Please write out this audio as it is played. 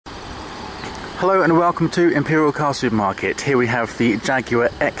Hello and welcome to Imperial Car Supermarket. Here we have the Jaguar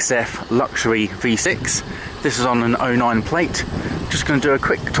XF Luxury V6. This is on an 09 plate. Just going to do a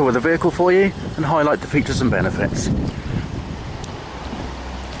quick tour of the vehicle for you and highlight the features and benefits.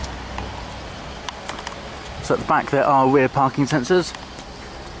 So at the back there are rear parking sensors.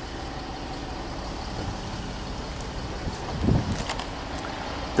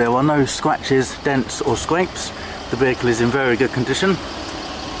 There are no scratches, dents or scrapes. The vehicle is in very good condition.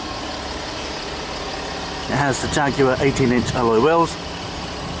 It has the Jaguar 18-inch alloy wheels,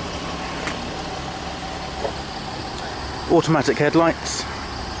 automatic headlights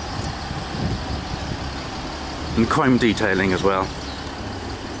and chrome detailing as well.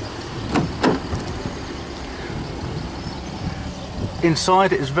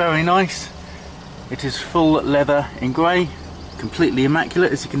 Inside it is very nice. It is full leather in grey, completely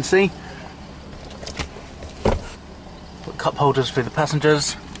immaculate as you can see. Got cup holders for the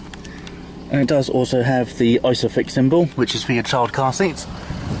passengers. And it does also have the ISOFIX symbol, which is for your child car seats.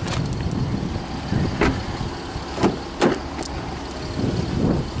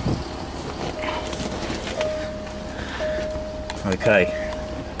 Okay.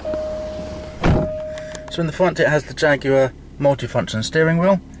 So in the front it has the Jaguar multifunction steering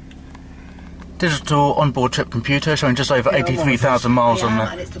wheel. Digital onboard trip computer showing just over 83,000 miles on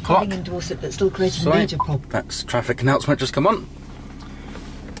the clock. That's still creating major problems. That's traffic announcement just come on.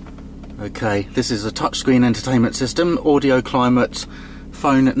 Okay, this is a touchscreen entertainment system, audio, climate,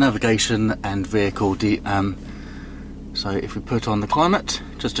 phone, navigation and vehicle so if we put on the climate,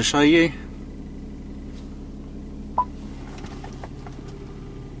 just to show you.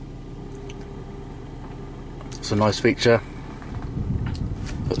 It's a nice feature.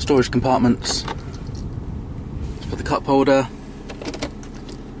 Got storage compartments for the cup holder.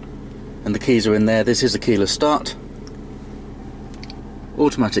 And the keys are in there. This is a keyless start.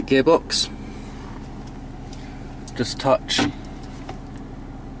 Automatic gearbox, just touch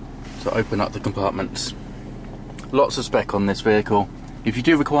to open up the compartments. Lots of spec on this vehicle. If you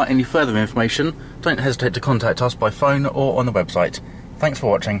do require any further information, don't hesitate to contact us by phone or on the website. Thanks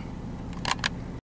for watching.